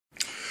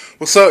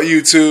What's up,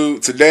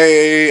 YouTube?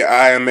 Today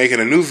I am making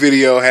a new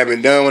video.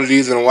 Haven't done one of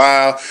these in a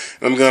while.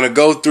 I'm going to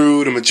go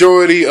through the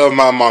majority of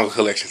my manga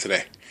collection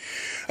today.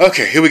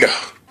 Okay, here we go.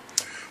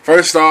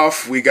 First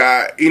off, we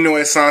got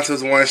Inoue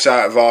Santa's One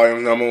Shot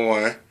Volume Number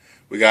 1.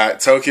 We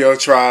got Tokyo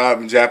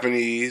Tribe in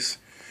Japanese.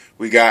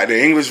 We got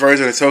the English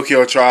version of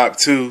Tokyo Tribe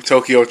 2,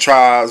 Tokyo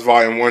Tribes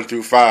Volume 1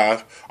 through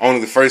 5. Only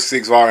the first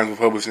 6 volumes were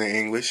published in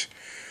English.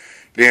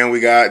 Then we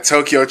got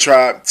Tokyo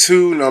Tribe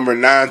 2, number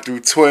 9 through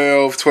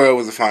 12. 12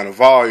 was the final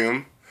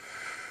volume.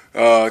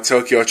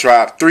 Tokyo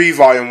Tribe 3,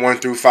 volume 1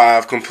 through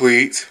 5,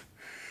 complete.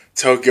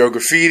 Tokyo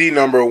Graffiti,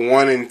 number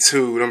 1 and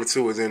 2. Number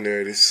 2 was in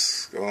there.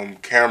 This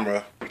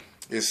camera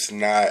is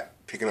not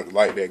picking up the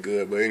light that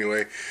good. But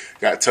anyway,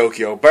 got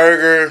Tokyo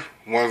Burger,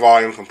 1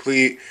 volume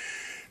complete.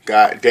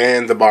 Got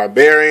Dan the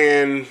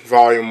Barbarian,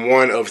 volume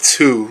 1 of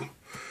 2.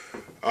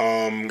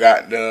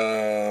 Got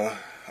the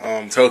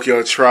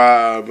Tokyo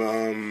Tribe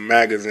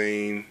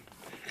magazine.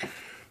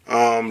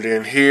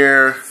 Then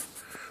here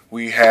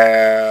we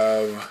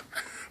have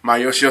my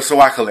Yoshio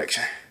Sawai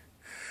collection.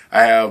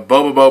 I have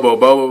Bobo Bobo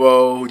Bobo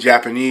Bo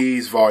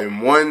Japanese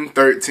volume 1,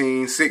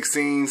 13,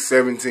 16,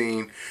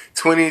 17,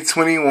 20,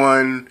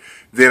 21.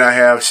 Then I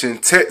have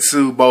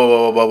Shintetsu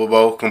Bobo Bobo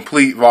Bo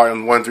complete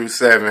volume 1 through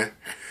 7.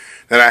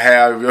 Then I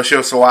have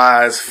Yoshio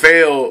Sawai's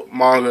failed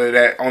manga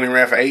that only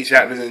ran for 8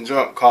 chapters in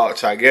Jump called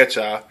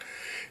Chagecha.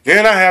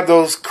 Then I have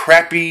those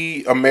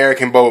crappy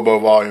American Bobo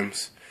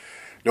volumes.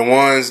 The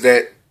ones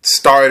that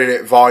started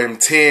at volume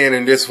 10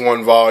 and this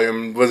one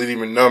volume wasn't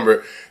even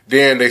numbered.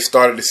 Then they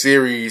started the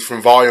series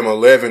from volume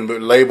 11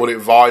 but labeled it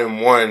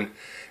volume 1. And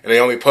they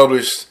only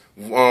published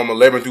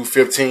 11 through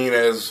 15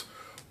 as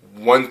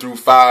 1 through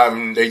 5.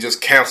 And they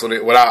just canceled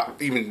it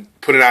without even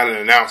putting out an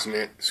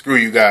announcement. Screw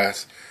you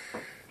guys.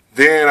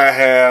 Then I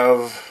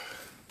have,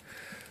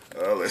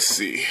 let's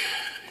see.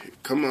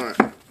 Come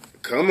on.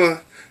 Come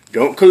on.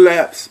 Don't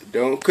collapse.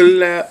 Don't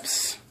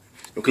collapse.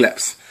 Don't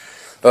collapse.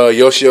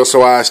 Yoshio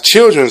Sawai's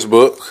children's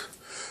book,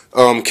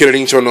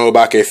 Kiririncho no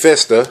Obake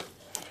Festa,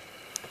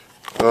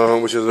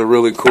 which is a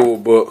really cool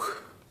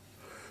book.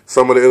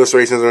 Some of the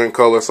illustrations are in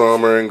color,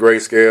 some are in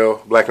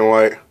grayscale, black and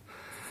white,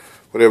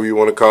 whatever you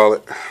want to call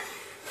it.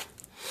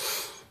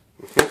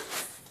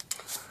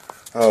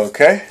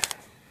 Okay.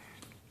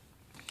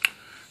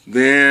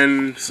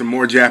 Then some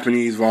more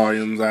Japanese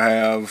volumes. I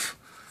have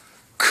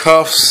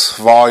Cuffs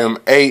Volume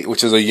 8,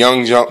 which is a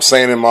Young Jump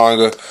seinen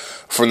manga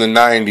from the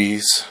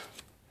 90s.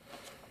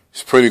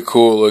 It's pretty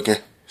cool looking.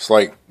 It's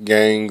like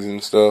gangs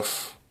and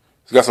stuff.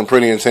 It's got some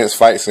pretty intense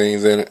fight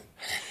scenes in it.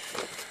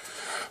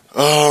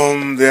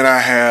 Then I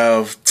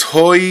have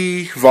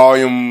Toy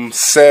Volume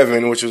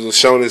 7, which was a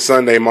Shonen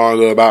Sunday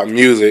manga about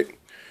music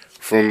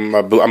from,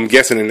 I'm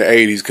guessing, in the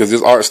 80s, because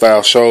this art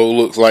style show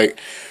looks like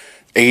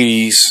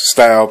 80s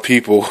style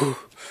people.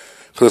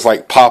 Because it's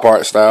like pop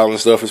art style and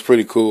stuff. It's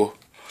pretty cool.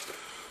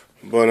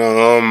 But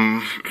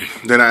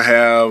then I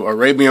have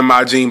Arabian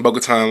Majin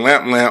Bokutan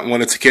Lamp Lamp,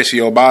 one of Takeshi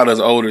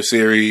Obata's older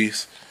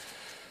series.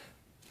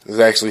 This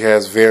actually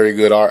has very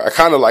good art. I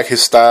kind of like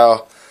his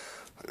style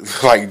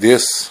like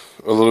this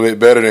a little bit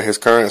better than his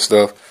current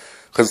stuff.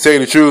 Because to tell you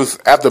the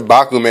truth, after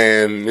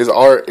Bakuman, his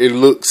art, it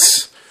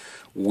looks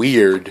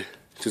weird,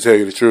 to tell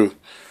you the truth.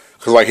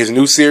 Because like his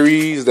new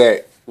series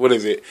that, what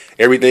is it,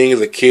 Everything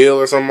is a Kill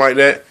or something like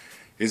that,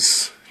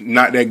 it's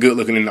not that good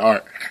looking in the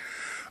art.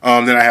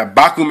 Then I have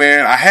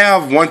Bakuman. I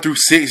have 1 through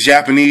 6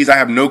 Japanese. I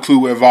have no clue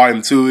where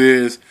volume 2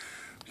 is.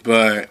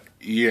 But,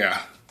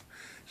 yeah.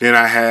 Then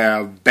I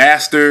have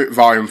Bastard,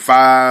 volume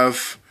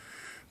 5.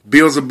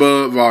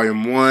 Beelzebub,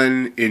 volume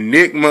 1.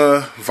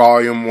 Enigma,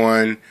 volume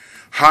 1.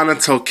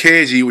 Hanato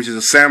Keiji, which is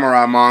a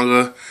samurai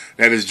manga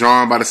that is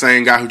drawn by the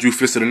same guy who drew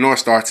Fist of the North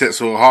Star,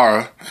 Tetsuo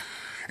Hara.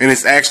 And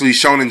it's actually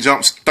Shonen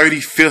Jump's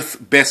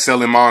 35th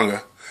best-selling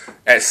manga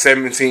at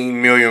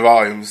 17 million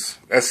volumes.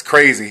 That's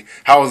crazy.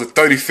 How was the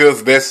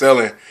 35th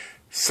best-selling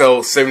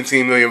sell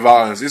 17 million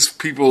volumes? It's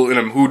people in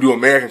them who do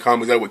American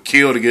comics that would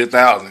kill to get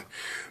 1,000.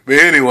 But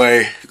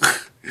anyway,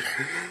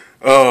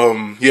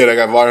 yeah, I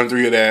got volume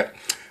 3 of that.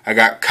 I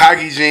got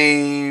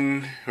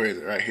Kagijin. Where is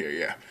it? Right here,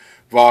 yeah.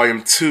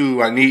 Volume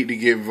 2. I need to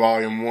get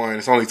volume 1.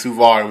 It's only 2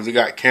 volumes. It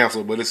got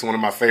canceled, but it's one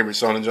of my favorite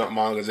Shonen Jump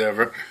mangas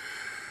ever.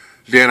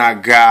 Then I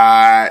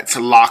got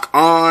Lock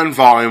On,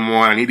 Volume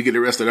 1. I need to get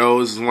the rest of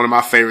those. It's one of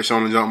my favorite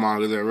Shonen Jump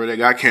mangas ever. They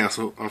got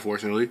canceled,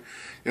 unfortunately.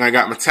 Then I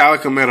got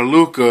Metallica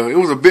Metaluca. It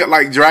was a bit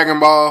like Dragon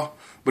Ball,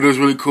 but it was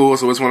really cool,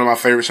 so it's one of my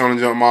favorite Shonen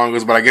Jump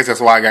mangas, but I guess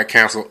that's why I got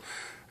canceled.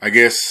 I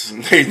guess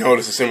they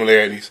noticed the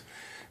similarities.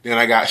 Then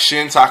I got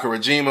Shin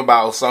Takarajima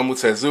by Osamu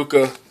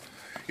Tezuka.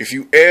 If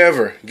you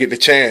ever get the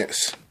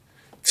chance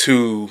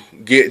to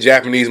get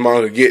Japanese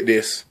manga, get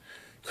this.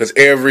 Because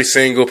every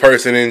single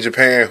person in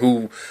Japan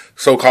who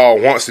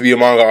so-called wants to be a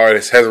manga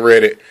artist has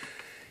read it.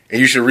 And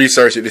you should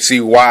research it to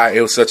see why it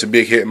was such a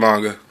big hit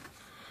manga.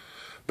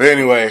 But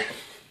anyway,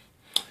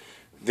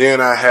 then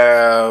I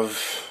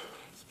have,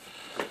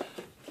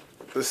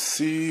 let's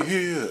see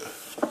here,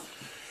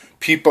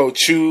 Pippo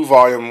Chu,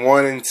 Volume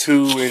 1 and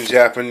 2 in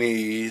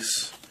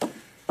Japanese.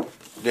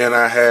 Then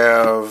I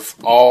have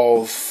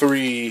all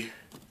 3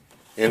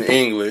 in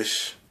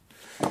English.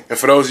 And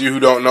for those of you who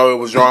don't know, it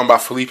was drawn by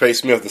Felipe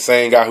Smith, the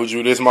same guy who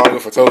drew this manga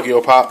for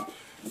Tokyo Pop,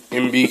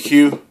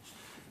 MBQ.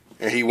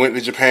 And he went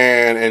to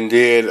Japan and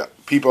did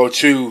Peepo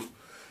Chu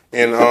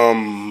in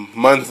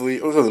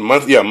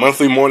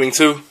monthly Morning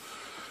 2,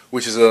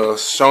 which is a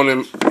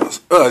seinen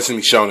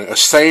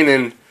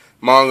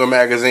manga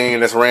magazine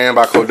that's ran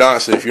by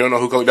Kodansha. If you don't know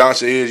who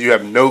Kodansha is, you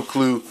have no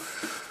clue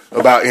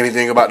about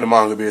anything about the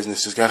manga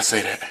business. Just gotta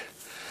say that.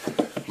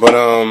 But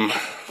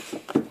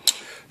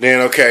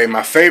then okay,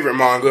 my favorite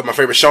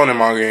shonen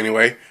manga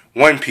anyway,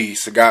 One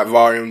Piece. I got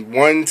volume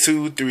 1,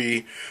 2,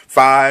 3,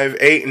 5,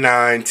 8,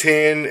 9,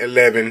 10,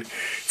 11,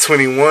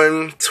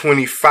 21,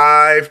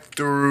 25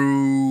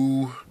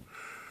 through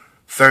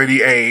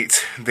 38,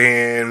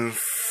 then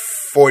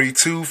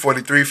 42,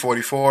 43,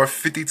 44,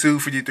 52,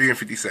 53, and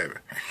 57.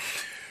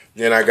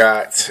 Then I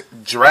got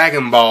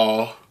Dragon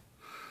Ball,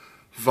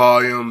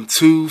 volume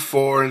 2,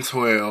 4, and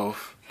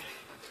 12.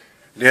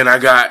 Then I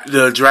got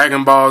the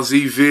Dragon Ball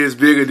Z Viz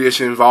Big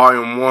Edition,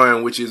 volume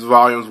 1, which is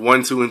volumes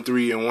 1, 2, and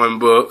 3 in one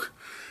book.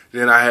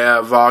 Then I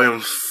have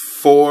volumes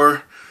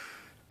 4,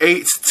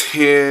 8,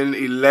 10,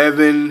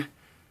 11,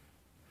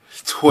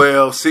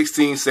 12,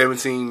 16,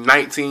 17,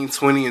 19,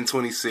 20, and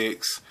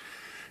 26.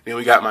 Then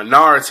we got my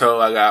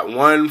Naruto. I got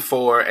 1,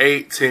 4,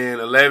 8, 10,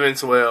 11,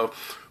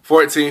 12,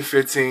 14,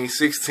 15,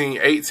 16,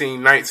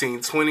 18,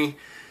 19, 20,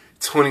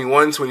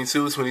 21,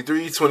 22,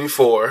 23,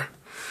 24.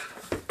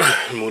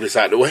 Move this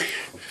out the way.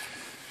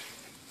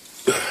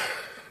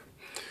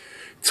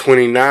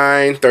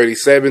 29,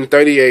 37,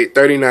 38,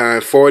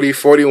 39, 40,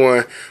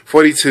 41,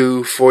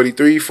 42,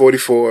 43,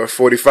 44,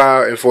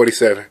 45, and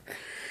 47.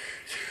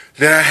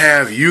 Then I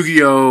have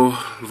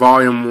Yu-Gi-Oh!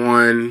 Volume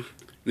 1.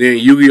 Then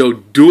Yu-Gi-Oh!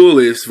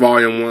 Duelist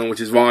Volume 1, which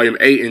is Volume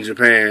 8 in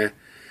Japan.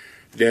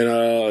 Then,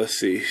 let's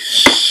see,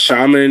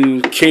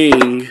 Shaman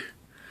King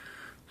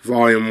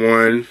Volume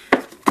 1.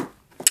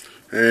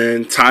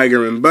 And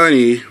Tiger and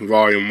Bunny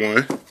Volume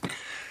 1.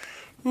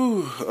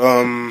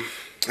 Ooh,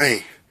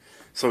 hey,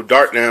 so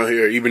dark down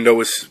here, even though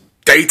it's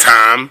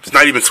daytime. It's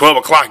not even 12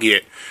 o'clock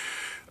yet.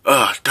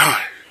 Darn.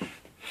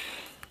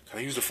 Can I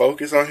use the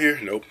focus on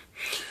here? Nope.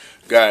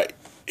 Got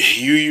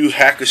Yu Yu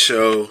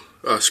Hakusho.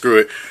 Screw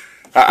it.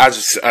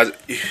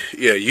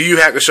 Yu Yu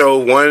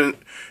Hakusho 1,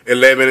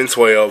 11, and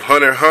 12.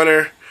 Hunter x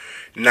Hunter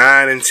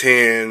 9 and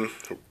 10.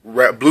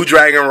 Blue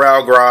Dragon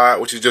Ralgrod,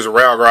 which is just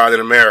Ralgrod in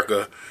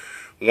America,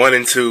 1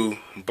 and 2.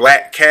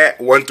 Black Cat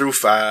 1 through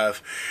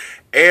 5.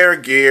 Air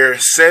Gear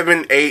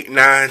 7, 8,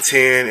 9,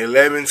 10,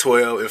 11,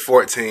 12, and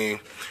 14.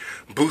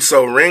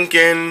 Buso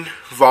Rinken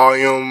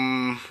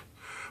Volume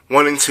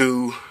 1 and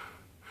 2.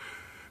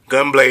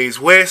 Gunblaze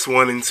West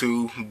 1 and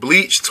 2.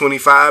 Bleach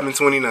 25 and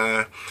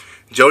 29.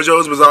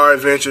 JoJo's Bizarre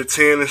Adventure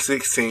 10 and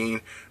 16.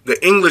 The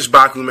English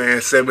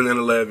Bakuman 7 and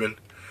 11.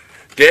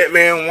 Dead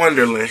Man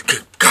Wonderland.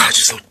 Good God,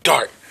 you're so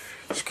dark.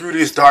 Screw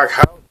this dark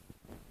house.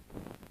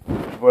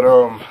 But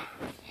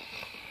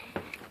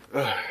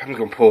I'm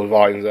gonna pull the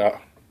volumes out.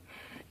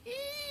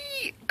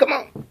 Come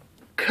on.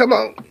 Come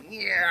on.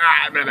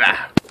 Yeah, blah,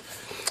 blah.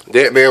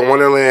 Dead Man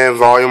Wonderland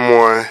Volume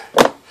 1.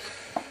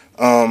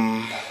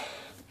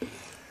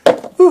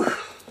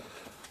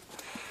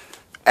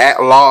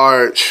 At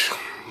Large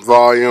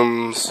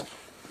Volumes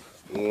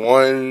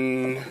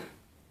 1,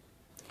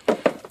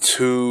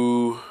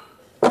 2,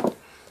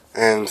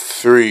 and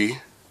 3.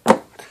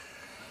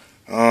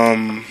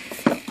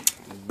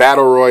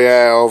 Battle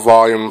Royale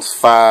Volumes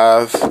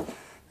 5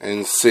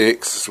 and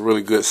 6. It's a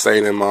really good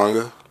seinen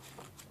manga.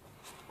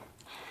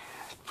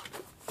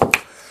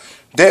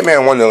 Dead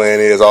Man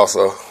Wonderland is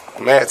also.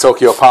 Mad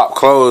Tokyo Pop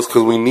closed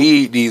because we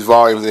need these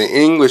volumes in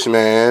English,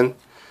 man.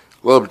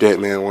 Love Dead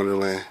Man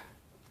Wonderland.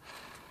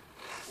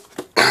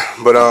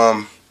 But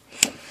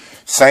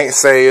Saint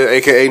Seiya,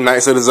 aka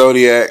Knights of the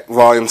Zodiac,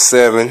 Volume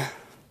 7.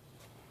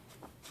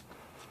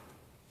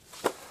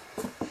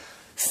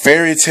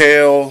 Fairy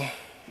Tail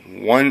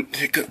 1.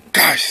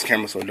 Gosh, this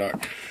camera's so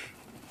dark.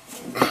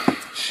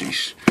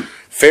 Sheesh.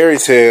 Fairy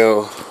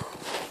Tail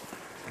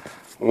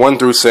 1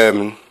 through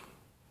 7.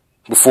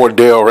 Before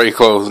Del Rey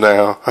closed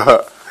down.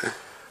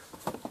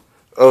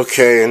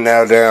 Okay, and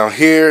now down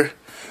here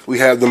we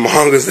have the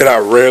mangas that I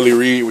rarely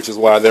read, which is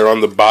why they're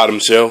on the bottom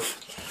shelf.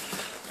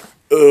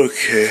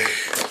 Okay.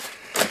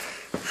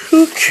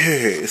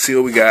 Let's see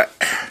what we got.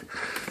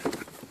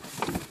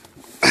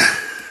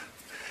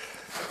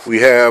 We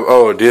have,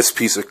 this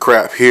piece of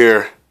crap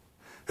here.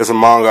 It's a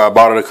manga I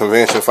bought at a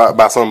convention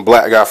by some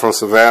black guy from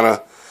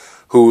Savannah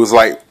who was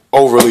like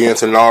overly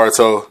into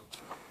Naruto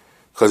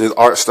because his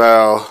art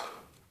style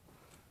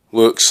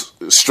looks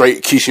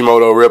straight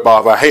Kishimoto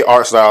ripoff. I hate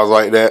art styles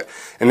like that.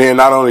 And then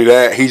not only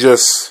that,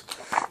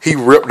 he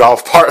ripped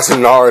off parts of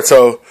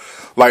Naruto.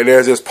 Like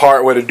there's this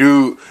part where the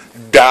dude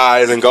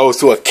dies and goes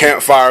to a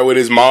campfire with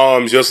his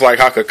mom, just like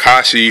how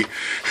Kakashi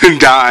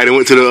died and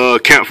went to the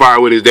campfire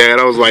with his dad.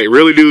 I was like,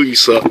 really, dude, you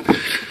suck. But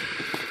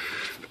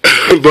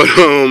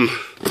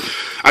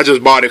I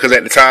just bought it because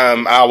at the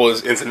time I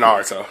was into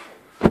Naruto.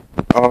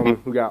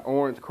 We got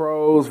Orange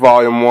Crows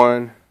Volume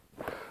 1,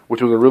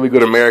 which was a really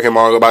good American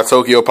manga by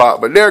Tokyo Pop,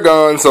 but they're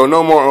gone, so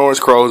no more Orange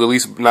Crows, at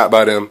least not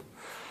by them.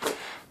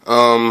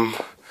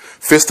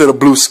 Fist of the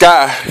Blue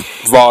Sky,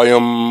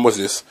 volume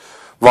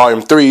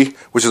 3,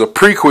 which is a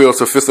prequel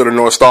to Fist of the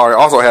North Star. It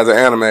also has an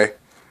anime,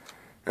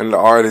 and the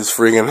art is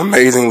freaking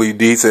amazingly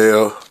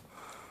detailed.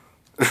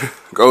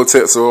 Go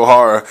Tetsuo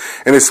Hara.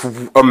 And it's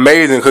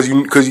amazing because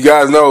you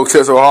guys know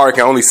Tetsuo Hara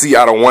can only see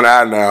out of one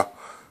eye now.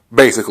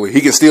 Basically,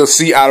 he can still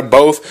see out of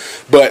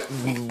both, but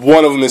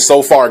one of them is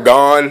so far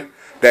gone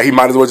that he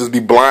might as well just be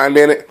blind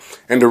in it.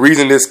 And the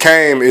reason this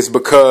came is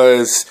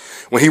because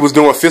when he was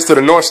doing Fist of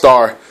the North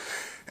Star,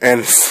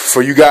 and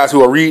for you guys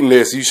who are reading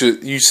this,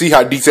 you see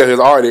how detailed his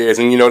art is,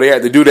 and you know they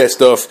had to do that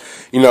stuff,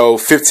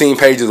 15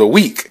 pages a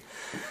week.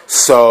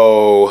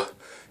 So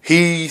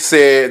he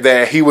said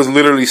that he was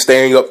literally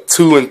staying up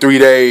 2 and 3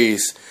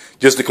 days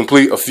just to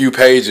complete a few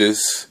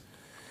pages.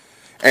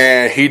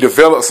 And he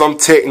developed some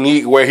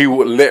technique where he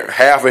would let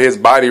half of his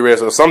body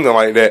rest or something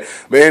like that.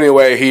 But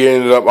anyway, he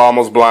ended up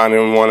almost blind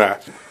in one eye.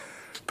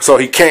 So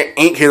he can't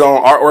ink his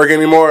own artwork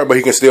anymore, but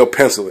he can still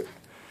pencil it.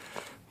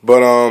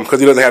 But, because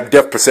he doesn't have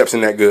depth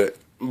perception that good.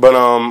 But,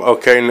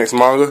 okay, next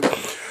manga.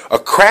 A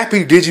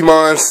crappy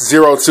Digimon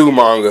 02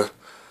 manga.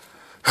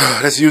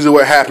 That's usually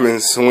what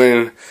happens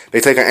when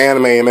they take an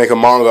anime and make a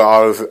manga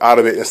out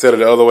of it instead of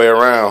the other way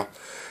around.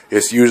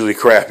 It's usually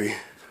crappy.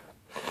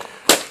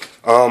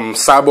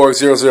 Cyborg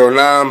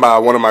 009 by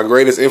one of my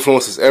greatest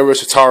influences ever,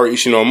 Shitaro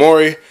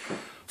Ishinomori.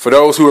 For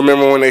those who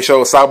remember when they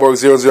showed Cyborg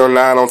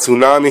 009 on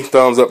Toonami,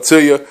 thumbs up to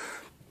you.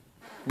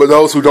 But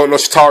those who don't know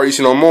Shitaro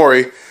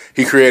Ishinomori,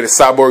 he created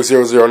Cyborg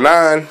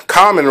 009,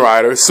 Kamen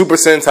Rider, Super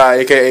Sentai,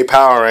 aka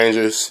Power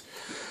Rangers,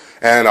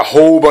 and a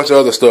whole bunch of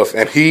other stuff.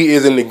 And he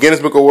is in the Guinness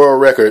Book of World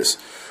Records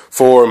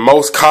for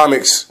most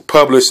comics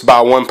published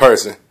by one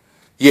person.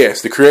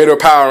 Yes, the creator of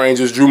Power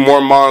Rangers drew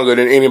more manga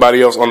than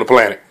anybody else on the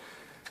planet.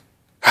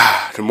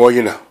 The more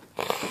you know.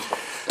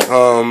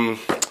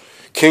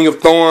 King of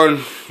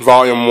Thorn,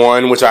 Volume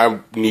 1, which I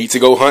need to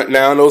go hunt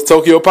down those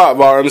Tokyo Pop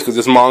volumes because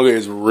this manga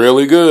is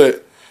really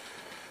good.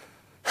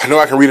 I know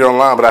I can read it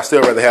online, but I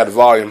still rather have the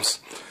volumes.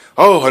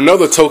 Oh,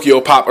 another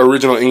Tokyo Pop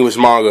original English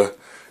manga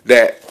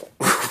that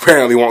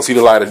apparently won't see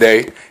the light of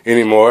day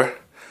anymore,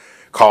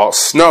 called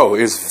Snow.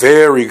 It's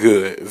very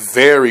good.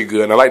 Very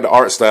good. And I like the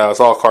art style.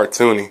 It's all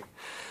cartoony.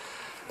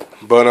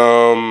 But,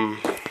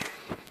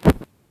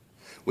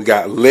 we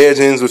got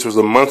Legends, which was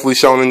a monthly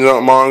Shonen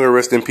Jump manga.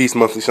 Rest in peace,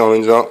 monthly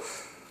Shonen Jump.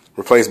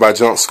 Replaced by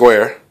Jump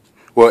Square.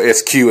 Well,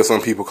 SQ as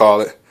some people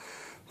call it.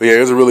 But yeah, it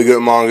was a really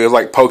good manga. It was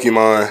like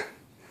Pokemon.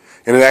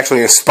 And it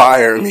actually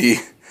inspired me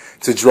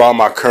to draw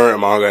my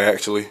current manga,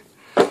 actually.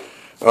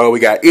 We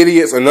got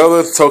Idiots,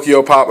 another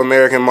Tokyo Pop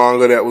American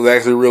manga that was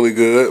actually really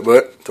good.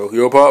 But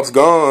Tokyo Pop's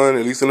gone,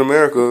 at least in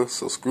America.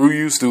 So screw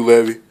you, Stu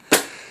Levy.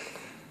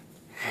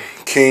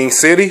 King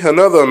City,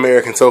 another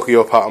American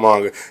Tokyo Pop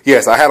manga.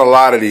 Yes, I had a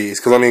lot of these.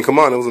 Because, I mean, come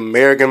on, it was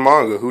American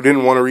manga. Who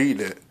didn't want to read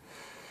that?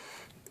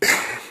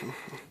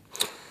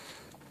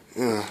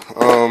 Yeah,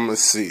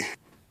 let's see.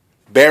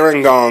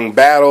 Barangong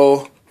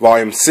Battle,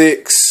 Volume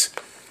 6,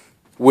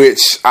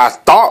 which I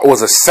thought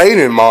was a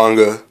seinen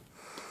manga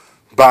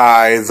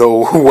by the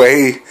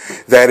way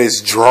that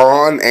it's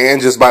drawn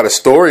and just by the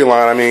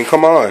storyline. I mean,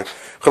 come on.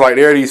 Because, like,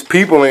 there are these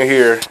people in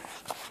here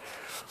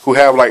who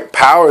have, like,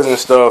 powers and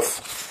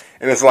stuff.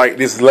 And it's like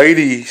this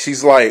lady,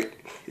 she's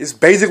like, it's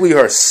basically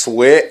her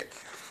sweat.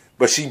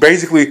 But she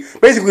basically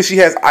she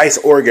has ice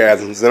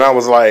orgasms. And I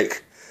was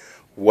like,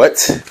 what?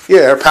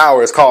 Yeah, her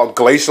power is called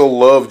Glacial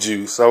Love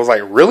Juice. I was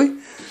like, really?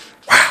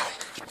 Wow.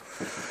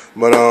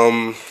 But,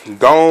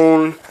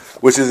 Gone,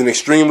 which is an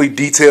extremely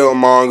detailed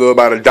manga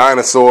about a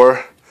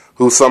dinosaur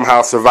who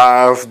somehow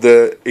survived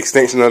the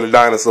extinction of the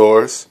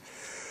dinosaurs.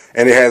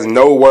 And it has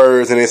no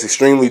words and it's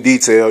extremely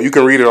detailed. You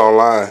can read it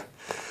online.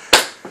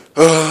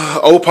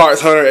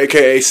 O-Parts Hunter,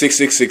 aka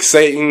 666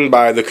 Satan,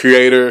 by the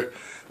creator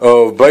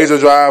of Blazer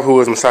Drive,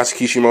 who is Masashi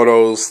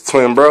Kishimoto's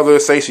twin brother,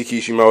 Seishi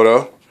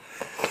Kishimoto.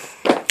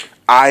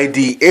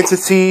 ID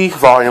Entity,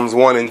 Volumes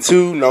 1 and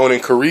 2, known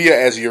in Korea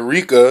as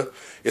Eureka.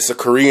 It's a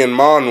Korean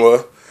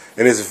manhwa,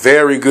 and it's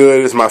very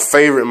good. It's my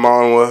favorite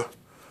manhwa.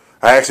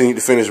 I actually need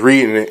to finish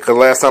reading it, because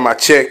last time I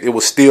checked, it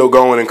was still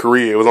going in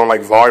Korea. It was on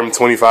like Volume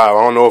 25. I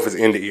don't know if it's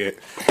ended yet.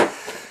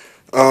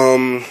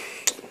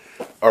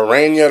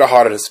 Aranya, The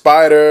Heart of the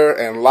Spider,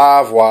 and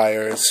Live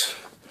Wires.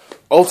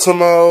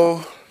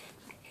 Ultimo,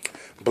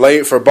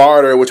 Blade for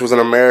Barter, which was an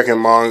American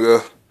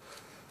manga.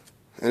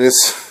 And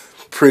it's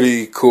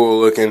pretty cool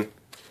looking.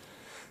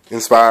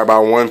 Inspired by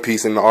One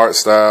Piece in the art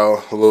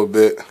style a little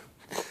bit.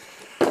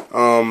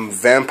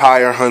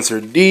 Vampire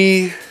Hunter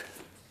D.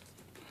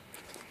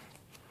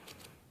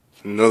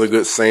 Another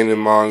good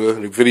seinen manga.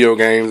 The video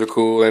games are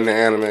cool and the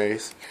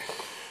animes.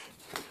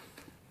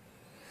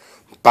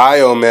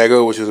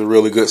 Biomega, which is a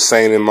really good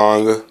seinen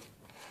manga.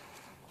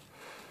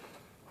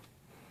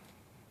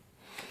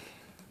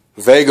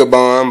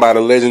 Vagabond by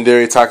the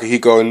legendary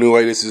Takahiko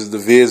Inoue. This is the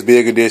Viz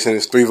Big Edition.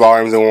 It's 3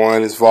 volumes in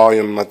one. It's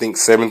volume, I think,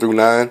 7 through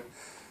 9.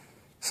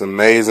 It's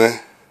amazing.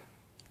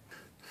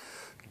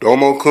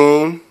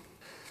 Domo-kun.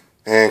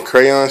 and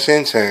Crayon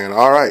Shin-chan.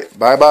 Alright,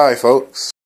 bye-bye, folks.